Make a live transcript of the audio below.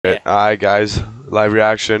Yeah. Alright guys, live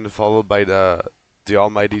reaction followed by the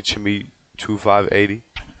almighty Chimmy 2580.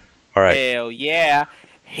 Alright, Hell yeah.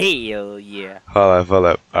 Hell yeah. hold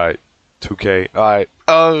up. Alright, 2K. Alright,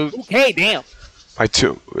 Okay, damn. my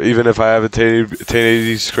two. Even if I have a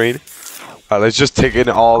 1080 screen, alright, let's just take it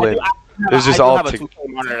all in. Let's I just do all have a take. 2K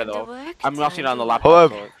monitor though. I'm watching it on the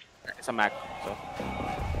Hold laptop, so it's a Mac. So.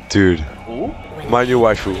 Dude, Ooh. my new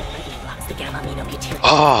waifu.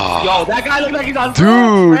 Ah, Yo, that guy looks like he's on dude,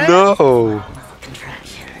 drugs, man. no.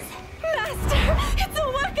 Master, it's a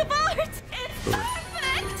work of art! It's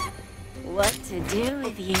perfect! What to do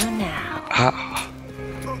with you now? Ah,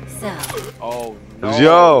 So, Oh no.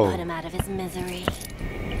 yo, put him out of his misery.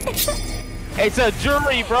 It's a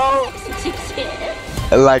jury, bro.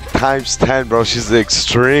 like times 10, bro. She's the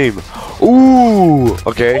extreme. Ooh,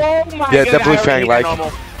 okay. Oh my Yeah, God, definitely I Fang. already hate Like, that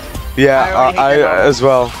normal. yeah, I already hate I that as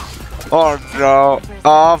well. Oh no.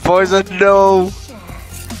 Oh, poison, no.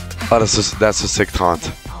 Oh, that's a sick taunt.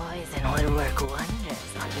 Poison would work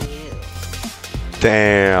wonders on you.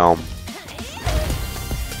 Damn.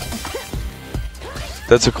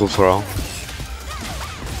 That's a cool throw.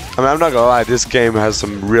 I mean, I'm not gonna lie, this game has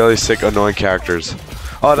some really sick, annoying characters.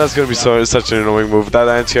 Oh, that's gonna be such an annoying move. That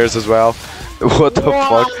anti-airs as well. What the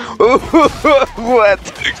fuck? What?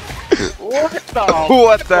 What the?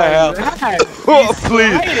 What the hell? Oh,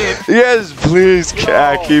 please. Excited. Yes, please,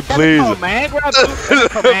 Khaki, please. Oh, man, grab two.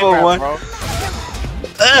 Level one. Bro.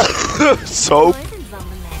 Soap. Poison's on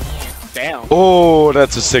the menu. Damn. Oh,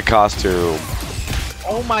 that's a sick costume.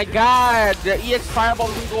 Oh my God, the EX Fireball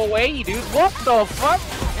doesn't go away, dude. What the fuck?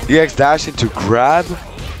 EX dash into grab.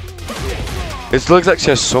 It looks like she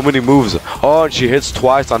has so many moves. Oh, and she hits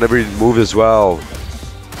twice on every move as well.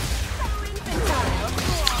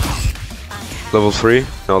 Level 3?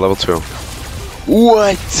 No, level 2.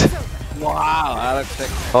 What? Wow, that looks sick.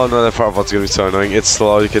 Oh no, that fireball's gonna be so annoying. It's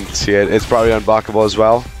slow, you can see it. It's probably unblockable as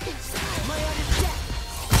well.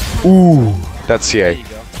 Ooh, that's There CA. you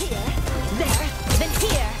go.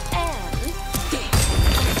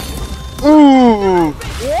 Ooh,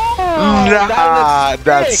 Whoa, nah, that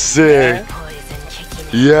that's sick. man.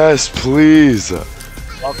 Yes, please.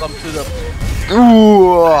 Welcome to the.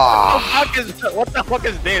 Ooh, ah. What the fuck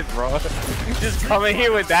is this, bro? Just come in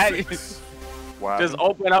here with that. What Just happened?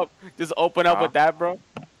 open up. Just open up with that, bro.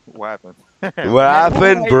 What happened? What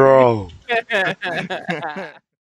happened, bro?